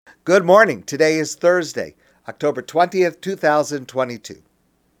Good morning. Today is Thursday, October 20th, 2022.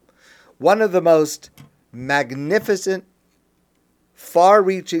 One of the most magnificent,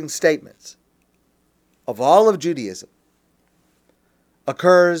 far-reaching statements of all of Judaism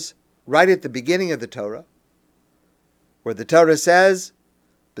occurs right at the beginning of the Torah, where the Torah says,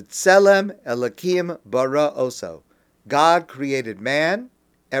 B'Tselem Elokim bara oso. God created man,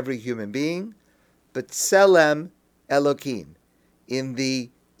 every human being, B'Tselem Elokim, in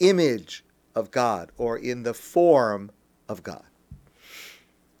the image of God, or in the form of God.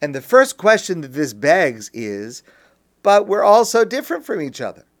 And the first question that this begs is, but we're all so different from each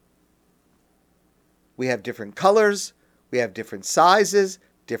other. We have different colors, we have different sizes,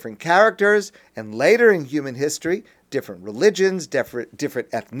 different characters, and later in human history, different religions, different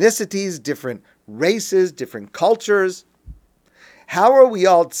ethnicities, different races, different cultures. How are we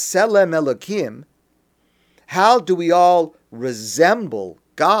all Tselem Elokim? How do we all resemble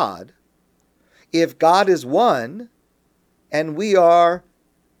God if God is one and we are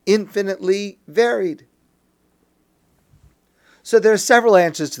infinitely varied? So there are several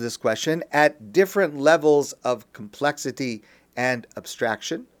answers to this question at different levels of complexity and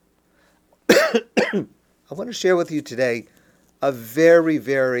abstraction. I want to share with you today a very,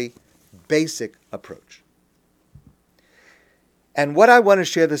 very basic approach. And what I want to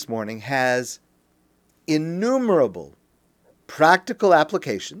share this morning has innumerable practical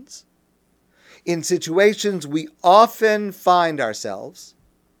applications in situations we often find ourselves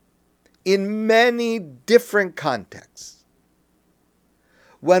in many different contexts.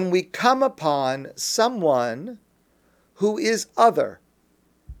 When we come upon someone who is other,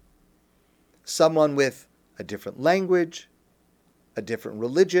 someone with a different language, a different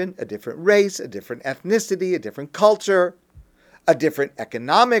religion, a different race, a different ethnicity, a different culture, a different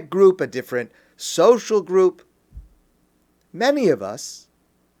economic group, a different social group, many of us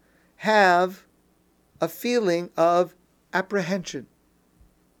have a feeling of apprehension.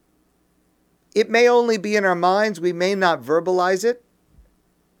 It may only be in our minds, we may not verbalize it,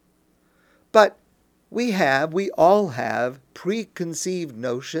 but we all have preconceived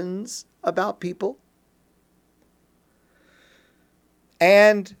notions about people.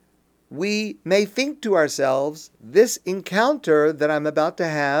 And we may think to ourselves, this encounter that I'm about to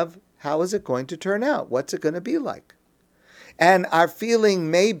have, how is it going to turn out? What's it going to be like? And our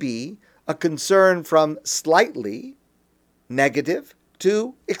feeling may be a concern from slightly negative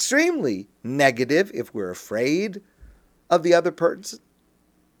to extremely negative if we're afraid of the other person.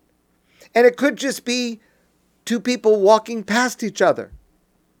 And it could just be two people walking past each other.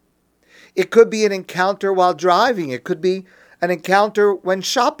 It could be an encounter while driving. It could be an encounter when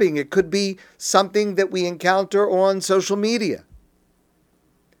shopping. It could be something that we encounter on social media.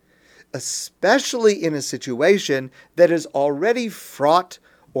 Especially in a situation that is already fraught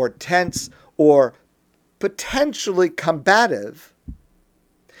or tense or potentially combative.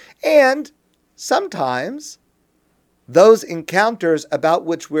 And sometimes those encounters about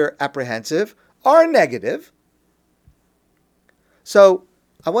which we're apprehensive are negative. So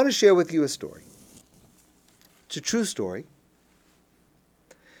I want to share with you a story. It's a true story.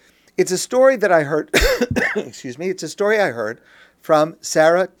 It's a story that I heard, it's a story I heard from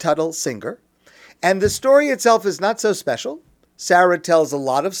Sarah Tuttle Singer. And the story itself is not so special. Sarah tells a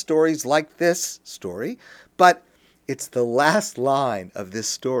lot of stories like this story, but it's the last line of this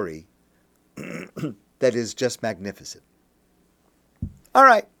story that is just magnificent. All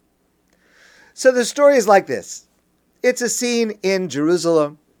right. So the story is like this. It's a scene in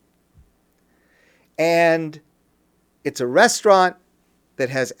Jerusalem, and it's a restaurant that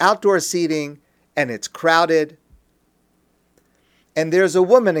has outdoor seating, and it's crowded. And there's a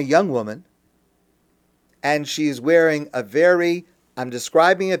woman, a young woman, and she's wearing I'm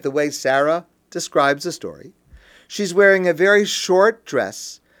describing it the way Sarah describes the story. She's wearing a very short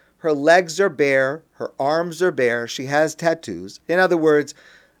dress. Her legs are bare. Her arms are bare. She has tattoos. In other words,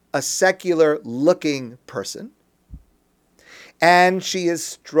 a secular-looking person. And she is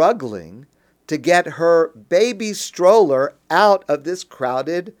struggling to get her baby stroller out of this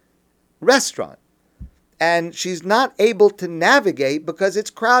crowded restaurant. And she's not able to navigate because it's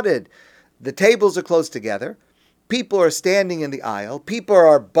crowded. The tables are close together. People are standing in the aisle. People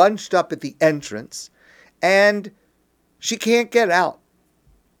are bunched up at the entrance. And she can't get out.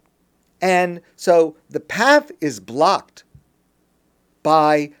 And so the path is blocked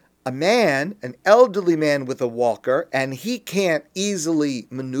by a man, an elderly man with a walker, and he can't easily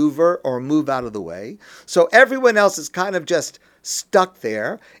maneuver or move out of the way. So everyone else is kind of just stuck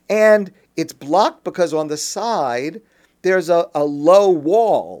there. And it's blocked because on the side, there's a low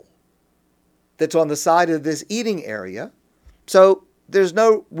wall that's on the side of this eating area. So there's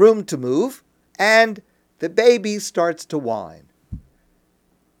no room to move, and the baby starts to whine.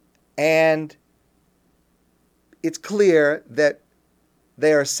 And it's clear that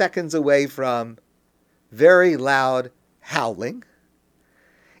they are seconds away from very loud howling.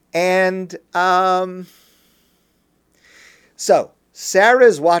 And so Sarah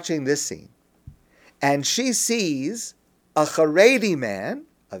is watching this scene, and she sees a Haredi man,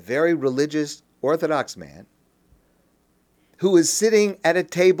 a very religious Orthodox man, who is sitting at a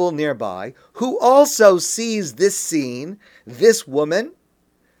table nearby, who also sees this scene, this woman,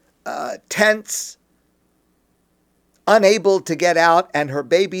 tense, unable to get out, and her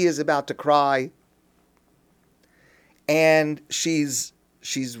baby is about to cry. And she's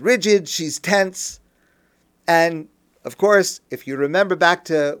rigid, she's tense. And of course, if you remember back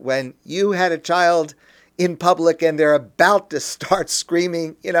to when you had a child in public and they're about to start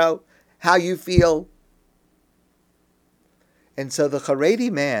screaming, how you feel. And so the Haredi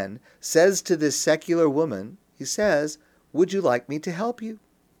man says to this secular woman, he says, "Would you like me to help you?"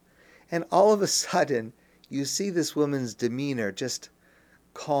 And all of a sudden, you see this woman's demeanor just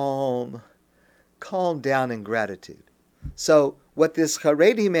calm down in gratitude. So what this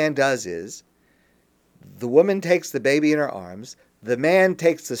Haredi man does is, the woman takes the baby in her arms, the man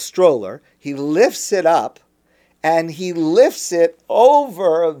takes the stroller, he lifts it up, and he lifts it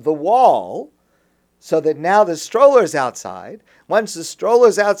over the wall so that now the stroller's outside. Once the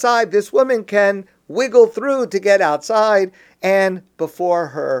stroller's outside, this woman can wiggle through to get outside, and before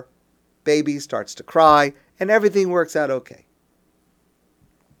her baby starts to cry, and everything works out okay.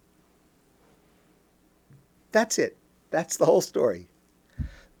 That's it. That's the whole story.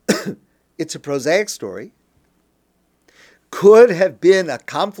 It's a prosaic story. Could have been a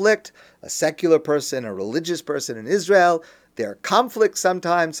conflict, a secular person, a religious person in Israel. There are conflicts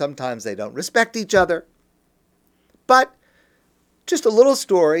sometimes they don't respect each other. But just a little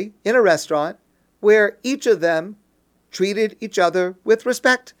story in a restaurant where each of them treated each other with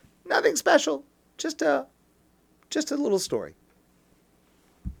respect. Nothing special, just a little story.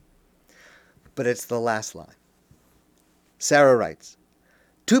 But it's the last line. Sarah writes,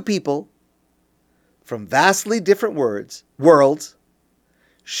 "Two people from vastly different worlds,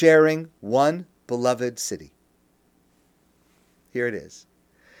 sharing one beloved city." Here it is.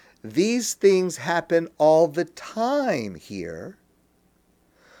 These things happen all the time here.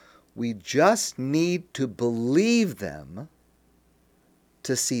 We just need to believe them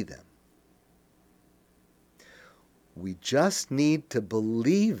to see them. We just need to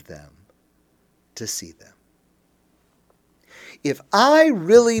believe them to see them. If I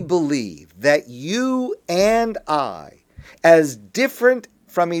really believe that you and I, as different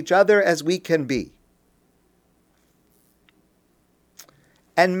from each other as we can be,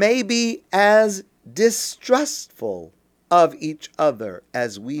 and maybe as distrustful of each other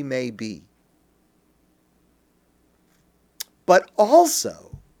as we may be, but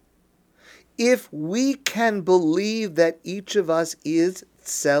also, if we can believe that each of us is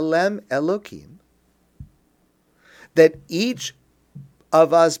Tselem Elokim, that each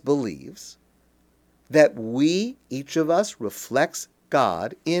of us believes that each of us reflects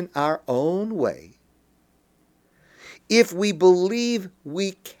God in our own way, if we believe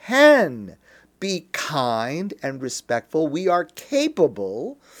we can be kind and respectful, we are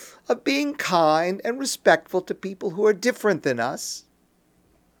capable of being kind and respectful to people who are different than us.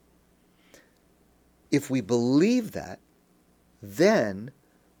 If we believe that, then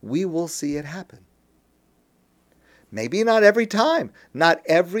we will see it happen. Maybe not every time. Not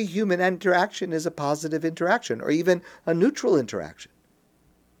every human interaction is a positive interaction or even a neutral interaction.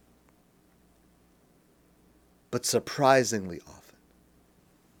 But surprisingly often.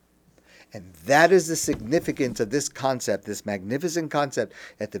 And that is the significance of this concept, this magnificent concept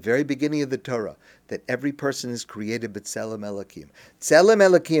at the very beginning of the Torah, that every person is created b'Tselem Elokim. Tselem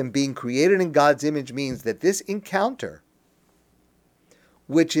Elokim, being created in God's image, means that this encounter,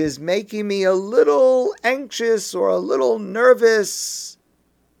 which is making me a little anxious or a little nervous,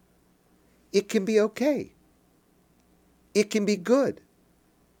 it can be okay. It can be good.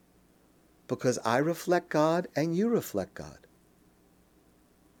 Because I reflect God and you reflect God.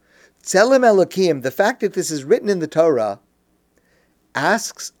 Tselem Elokim, the fact that this is written in the Torah,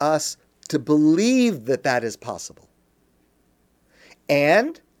 asks us to believe that that is possible.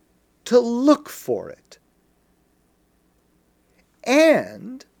 And to look for it.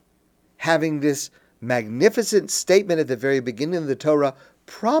 And having this magnificent statement at the very beginning of the Torah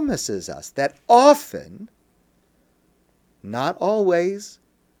promises us that often, not always,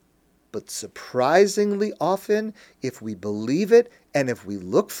 but surprisingly often, if we believe it and if we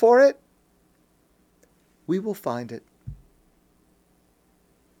look for it, we will find it.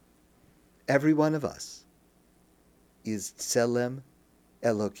 every one of us is Tselem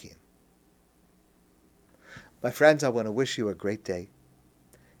Elokim. My friends, I want to wish you a great day,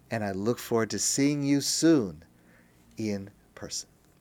 and I look forward to seeing you soon in person.